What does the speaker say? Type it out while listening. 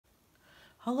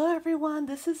Hello everyone,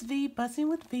 this is V, Buzzing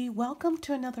with V. Welcome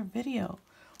to another video.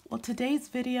 Well, today's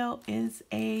video is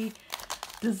a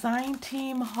design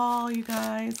team haul, you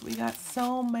guys. We got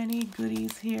so many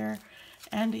goodies here,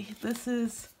 and this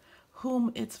is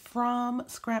whom it's from,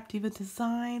 ScrapDiva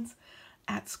Designs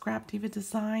at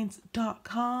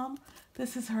scrapdivadesigns.com.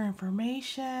 This is her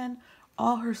information,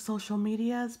 all her social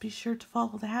medias. Be sure to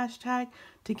follow the hashtag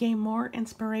to gain more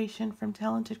inspiration from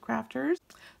talented crafters.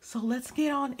 So let's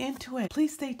get on into it.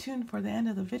 Please stay tuned for the end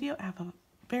of the video. I have a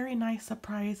very nice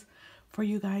surprise for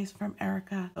you guys from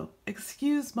Erica. So,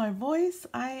 excuse my voice.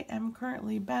 I am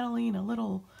currently battling a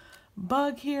little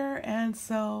bug here, and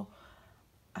so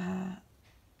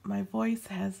my voice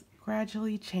has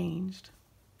gradually changed.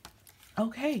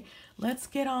 Okay, let's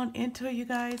get on into it, you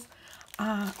guys.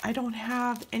 I don't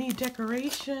have any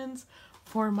decorations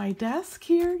for my desk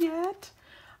here yet.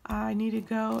 I need to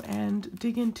go and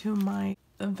dig into my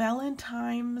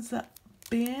Valentine's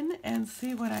bin and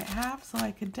see what I have so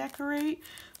I can decorate.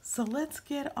 So let's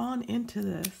get on into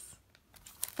this.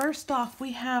 First off,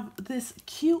 we have this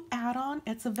cute add-on.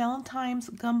 It's a Valentine's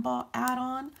gumball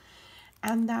add-on,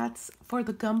 and that's for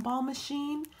the gumball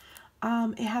machine.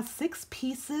 It has 6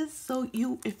 pieces, so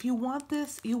if you want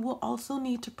this, you will also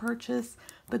need to purchase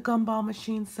the gumball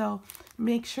machine. So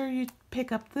make sure you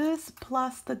pick up this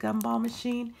plus the gumball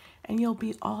machine, and you'll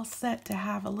be all set to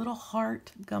have a little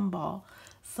heart gumball.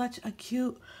 Such a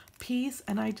cute piece,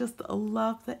 and I just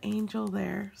love the angel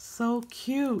there. So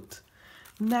cute.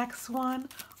 Next one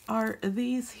are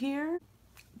these here.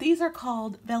 These are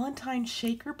called Valentine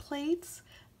shaker plates.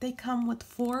 They come with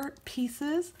 4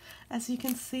 pieces. As you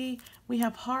can see, we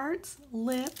have hearts,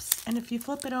 lips, and if you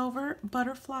flip it over,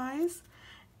 butterflies.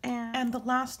 And the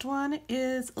last one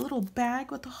is a little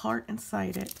bag with a heart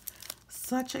inside it.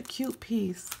 Such a cute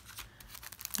piece.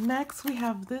 Next, we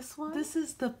have this one. This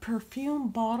is the perfume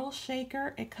bottle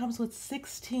shaker. It comes with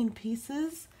 16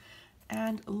 pieces.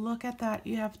 And look at that.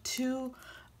 You have 2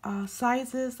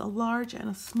 sizes, a large and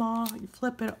a small. You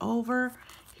flip it over.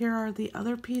 Here are the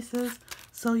other pieces.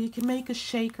 So you can make a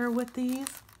shaker with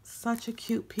these. Such a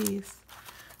cute piece.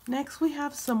 Next, we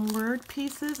have some word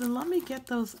pieces, and let me get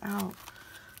those out.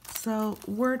 So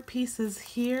word pieces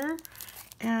here,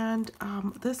 and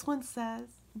this one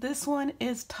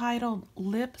is titled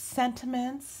Lip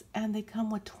Sentiments, and they come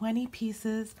with 20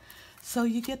 pieces. So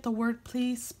you get the word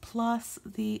piece plus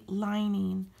the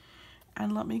lining.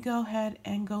 And let me go ahead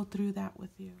and go through that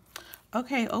with you.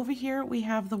 Okay, over here we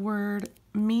have the word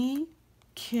me,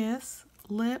 kiss,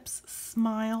 lips,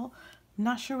 smile.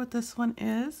 Not sure what this one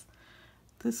is.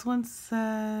 This one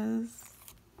says,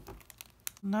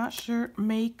 not sure,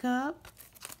 makeup,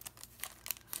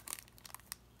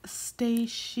 stay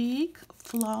chic,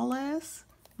 flawless,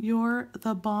 you're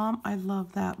the bomb. I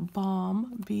love that,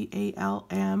 bomb,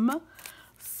 B-A-L-M.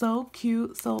 So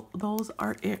cute. So those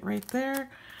are it right there.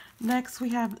 Next we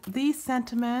have these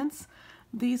sentiments.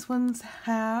 These ones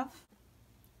have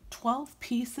 12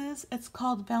 pieces. It's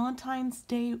called Valentine's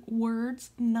Day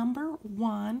Words number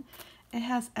 1. It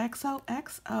has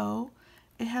XOXO.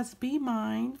 It has Be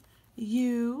Mine,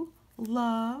 You,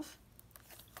 Love,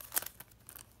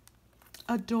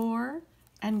 Adore,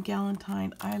 and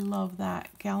Galentine. I love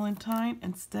that. Galentine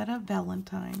instead of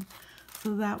Valentine.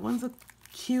 So that one's a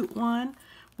cute one.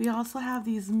 We also have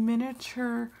these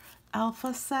miniature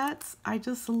alpha sets. I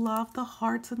just love the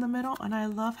hearts in the middle, and I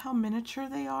love how miniature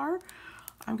they are.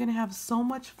 I'm going to have so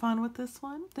much fun with this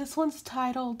one. This one's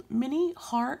titled Mini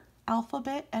Heart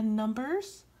Alphabet and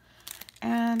Numbers.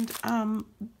 And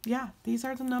yeah, these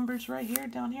are the numbers right here,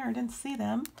 down here. I didn't see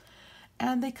them.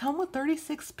 And they come with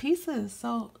 36 pieces.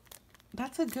 So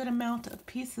that's a good amount of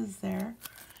pieces there.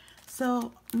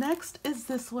 So next is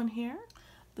this one here.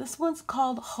 This one's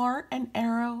called Heart and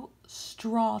Arrow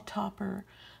Straw Topper.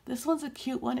 This one's a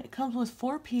cute one. It comes with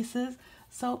 4 pieces.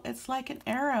 So it's like an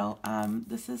arrow.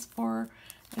 This is for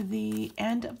the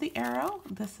end of the arrow.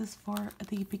 This is for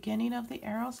the beginning of the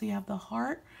arrow. So you have the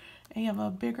heart, and you have a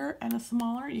bigger and a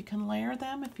smaller. You can layer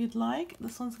them if you'd like.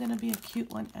 This one's going to be a cute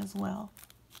one as well.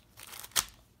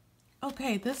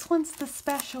 Okay, this one's the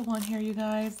special one here, you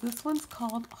guys. This one's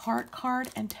called Heart Card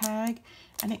and Tag,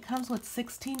 and it comes with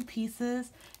 16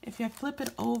 pieces. If you flip it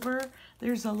over,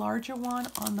 there's a larger one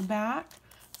on the back.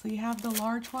 So you have the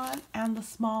large one and the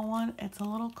small one. It's a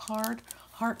little card,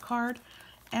 heart card.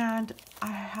 And I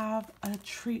have a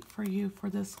treat for you for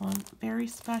this one. Very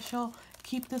special.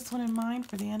 Keep this one in mind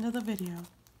for the end of the video.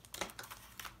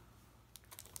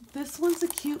 This one's a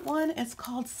cute one. It's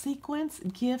called Sequence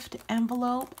Gift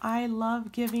Envelope. I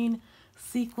love giving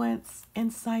sequence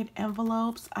inside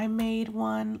envelopes. I made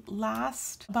one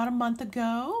about a month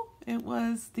ago. It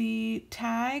was the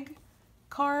tag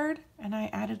card and I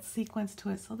added sequins to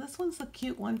it. So this one's a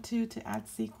cute one too to add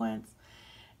sequins.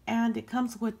 And it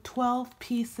comes with 12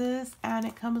 pieces and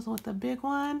it comes with a big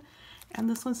one. And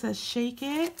this one says shake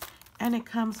it, and it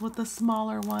comes with the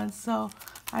smaller one. So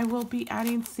I will be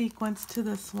adding sequins to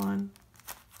this one.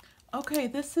 Okay,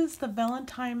 this is the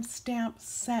Valentine stamp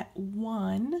set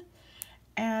 1.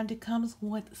 And it comes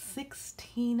with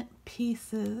 16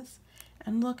 pieces.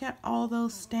 And look at all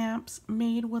those stamps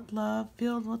made with love,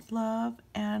 filled with love,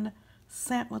 and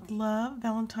sent with love.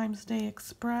 Valentine's Day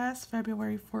Express,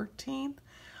 February 14th.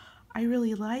 I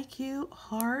really like you.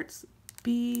 Hearts,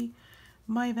 be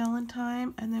my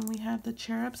Valentine. And then we have the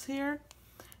cherubs here.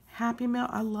 Happy Mail.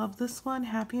 I love this one.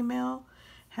 Happy Mail.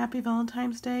 Happy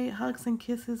Valentine's Day. Hugs and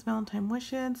kisses. Valentine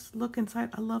wishes. Look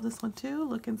inside. I love this one too.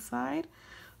 Look inside.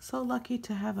 So lucky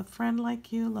to have a friend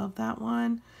like you. Love that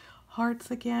one.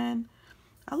 Hearts again.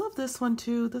 I love this one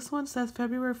too. This one says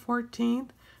February 14th,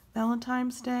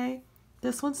 Valentine's Day.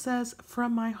 This one says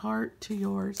from my heart to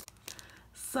yours.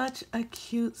 Such a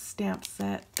cute stamp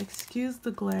set. Excuse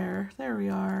the glare. There we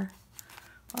are.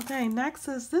 Okay, next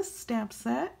is this stamp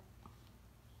set.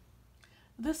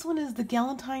 This one is the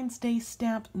Valentine's Day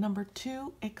stamp number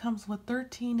 2. It comes with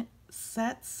 13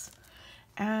 sets.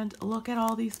 And look at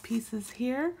all these pieces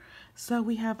here. So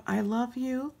we have I love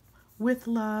you, with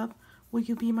love, will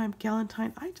you be my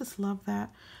Valentine? I just love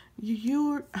that.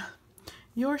 You're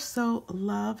so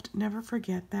loved. Never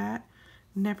forget that.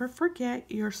 Never forget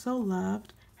you're so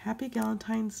loved. Happy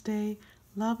Valentine's Day.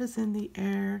 Love is in the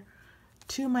air.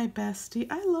 To my bestie.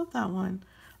 I love that one.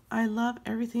 I love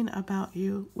everything about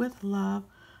you. With love.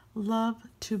 Love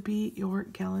to be your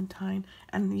Valentine.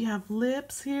 And you have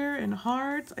lips here and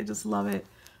hearts. I just love it.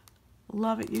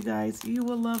 Love it, you guys. You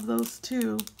will love those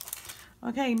too.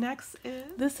 Okay, next is,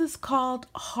 this is called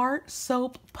Heart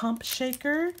Soap Pump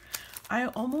Shaker. I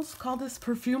almost call this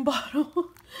perfume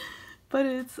bottle, but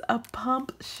it's a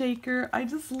pump shaker. I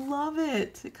just love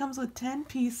it. It comes with 10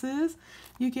 pieces.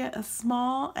 You get a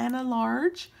small and a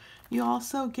large. You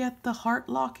also get the heart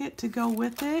locket to go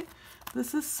with it.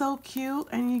 This is so cute,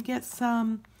 and you get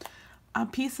some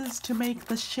pieces to make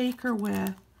the shaker with.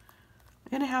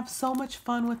 I'm gonna have so much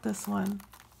fun with this one.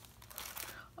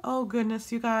 Oh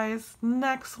goodness, you guys.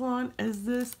 Next one is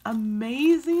this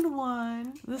amazing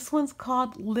one. This one's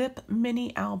called Lip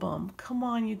Mini Album. Come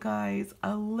on, you guys.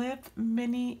 A lip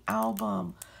mini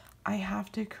album. I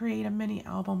have to create a mini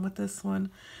album with this one.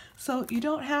 So you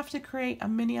don't have to create a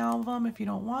mini album if you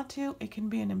don't want to. It can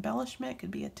be an embellishment. It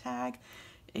could be a tag.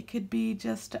 It could be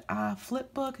just a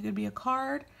flip book. It could be a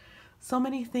card. So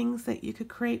many things that you could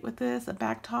create with this. A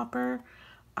back topper.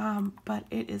 But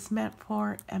it is meant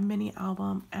for a mini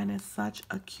album, and it's such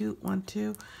a cute one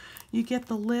too. You get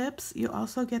the lips. You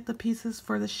also get the pieces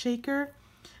for the shaker.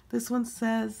 This one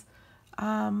says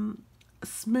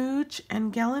Smooch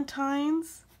and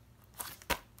Galentines.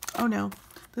 Oh no,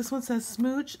 this one says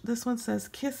Smooch. This one says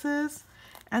Kisses.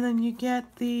 And then you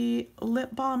get the lip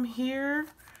balm here,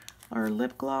 or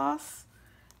lip gloss.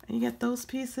 And you get those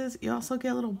pieces. You also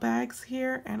get little bags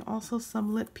here, and also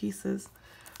some lip pieces.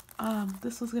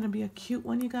 This was going to be a cute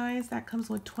one, you guys. That comes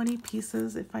with 20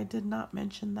 pieces, if I did not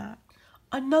mention that.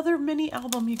 Another mini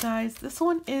album, you guys. This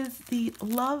one is the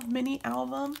Love Mini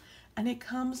Album, and it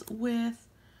comes with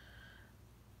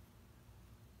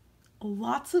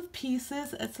lots of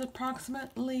pieces. It's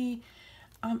approximately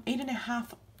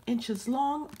 8.5 inches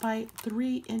long by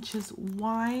 3 inches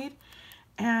wide.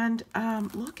 And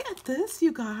look at this,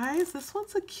 you guys. This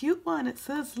one's a cute one. It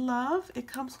says love. It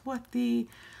comes with the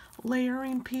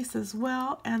layering piece as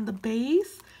well, and the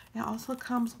base. It also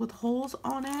comes with holes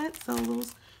on it, so those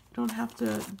you don't have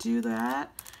to do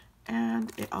that.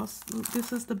 And it also,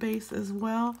 this is the base as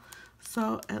well.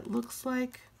 So it looks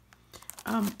like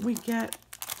we get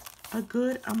a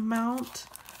good amount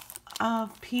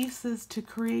of pieces to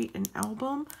create an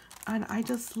album, and I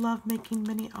just love making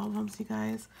mini albums, you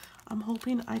guys. I'm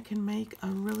hoping I can make a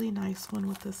really nice one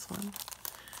with this one.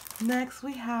 Next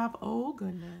we have, oh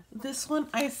goodness, this one.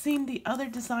 I've seen the other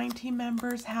design team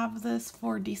members have this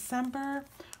for December,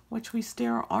 which we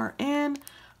still are in,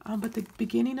 but the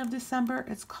beginning of December.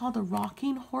 It's called a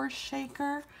Rocking Horse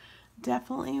Shaker.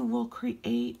 Definitely will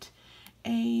create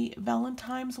a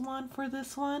Valentine's one for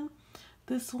this one.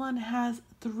 This one has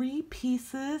 3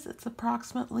 pieces. It's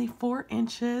approximately 4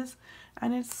 inches,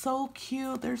 and it's so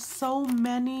cute. There's so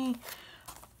many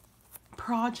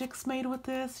projects made with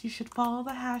this. You should follow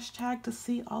the hashtag to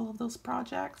see all of those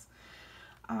projects.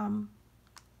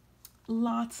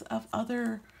 Lots of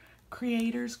other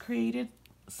creators created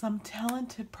some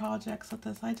talented projects with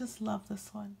this. I just love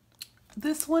this one.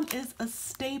 This one is a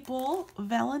staple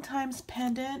Valentine's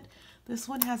pendant. This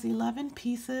one has 11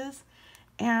 pieces,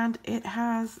 and it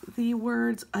has the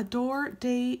words adore,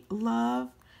 date,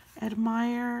 love,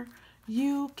 admire,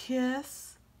 you,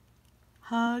 kiss,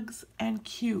 hugs, and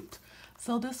cute.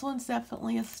 So this one's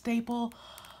definitely a staple.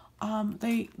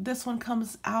 This one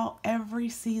comes out every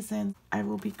season. I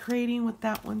will be creating with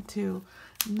that one too.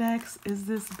 Next is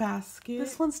this basket.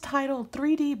 This one's titled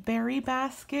 3D Berry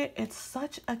Basket. It's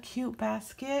such a cute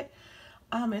basket.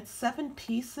 It's 7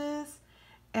 pieces,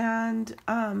 and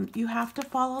you have to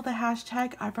follow the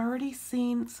hashtag. I've already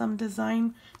seen some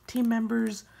design team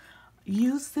members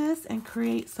use this and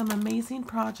create some amazing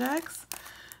projects.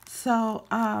 So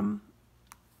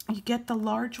you get the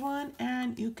large one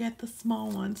and you get the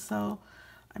small one. So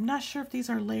I'm not sure if these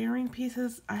are layering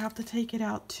pieces. I have to take it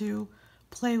out to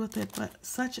play with it, but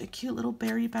such a cute little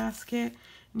berry basket,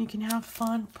 and you can have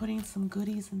fun putting some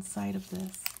goodies inside of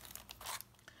this.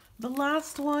 The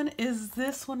last one is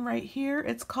this one right here.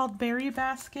 It's called Berry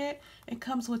Basket. It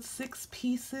comes with 6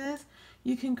 pieces.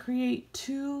 You can create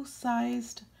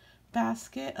 2-sized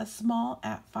basket, a small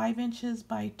at 5 inches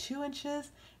by 2 inches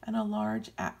and a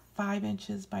large at 5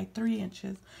 inches by 3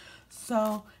 inches.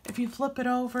 So if you flip it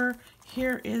over,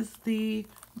 here is the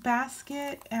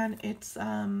basket, and it's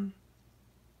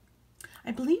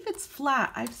I believe it's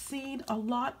flat. I've seen a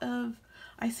lot of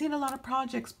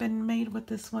projects been made with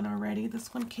this one already.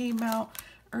 This one came out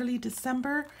early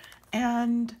December,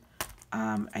 and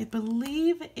I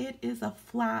believe it is a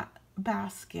flat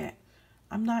basket.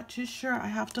 I'm not too sure. I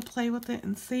have to play with it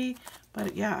and see,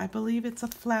 but yeah, I believe it's a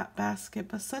flat basket,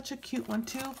 but such a cute one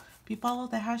too. If you follow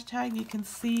the hashtag, you can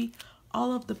see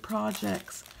all of the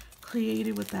projects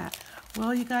created with that.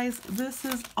 Well, you guys, this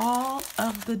is all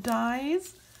of the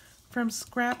dies from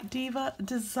ScrapDiva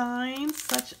Designs.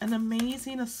 Such an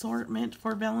amazing assortment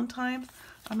for Valentine's.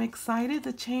 I'm excited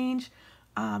to change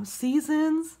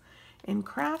seasons in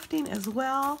crafting as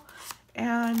well,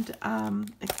 and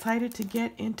excited to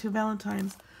get into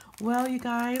Valentine's. Well, you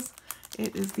guys,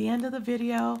 it is the end of the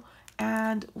video,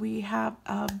 and we have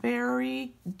a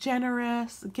very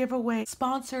generous giveaway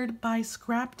sponsored by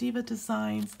ScrapDiva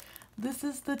Designs. This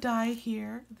is the die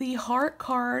here, the heart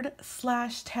card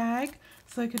 / tag.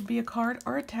 So it could be a card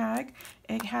or a tag.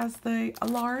 It has the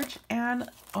large and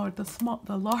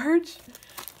the large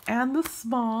and the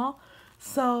small.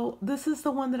 So this is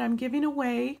the one that I'm giving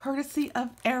away, courtesy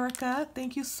of Erica.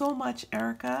 Thank you so much,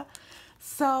 Erica.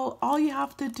 So all you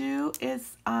have to do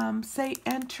is say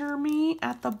enter me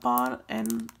at the bottom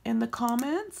and in the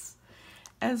comments,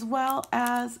 as well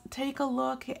as take a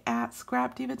look at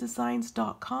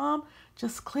scrapdivadesigns.com.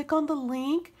 Just click on the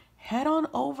link, head on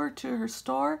over to her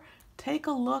store, take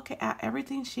a look at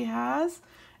everything she has,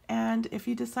 and if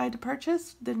you decide to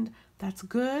purchase, then that's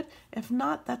good. If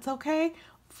not, that's okay.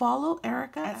 Follow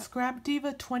Erica at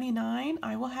ScrapDiva29.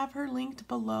 I will have her linked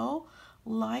below.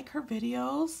 Like her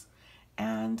videos,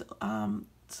 and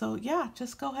so yeah,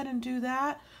 just go ahead and do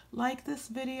that. Like this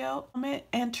video, comment,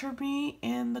 enter me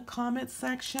in the comment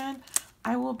section.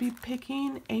 I will be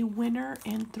picking a winner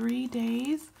in 3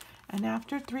 days, and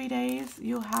after 3 days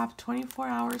you'll have 24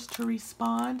 hours to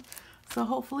respond. So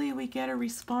hopefully we get a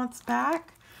response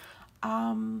back.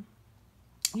 You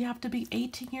have to be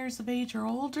 18 years of age or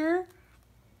older.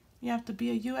 You have to be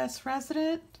a U.S.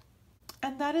 resident,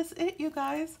 and that is it, you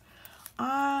guys.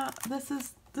 This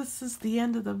is the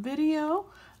end of the video,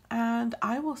 and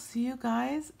I will see you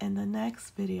guys in the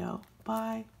next video.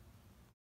 Bye.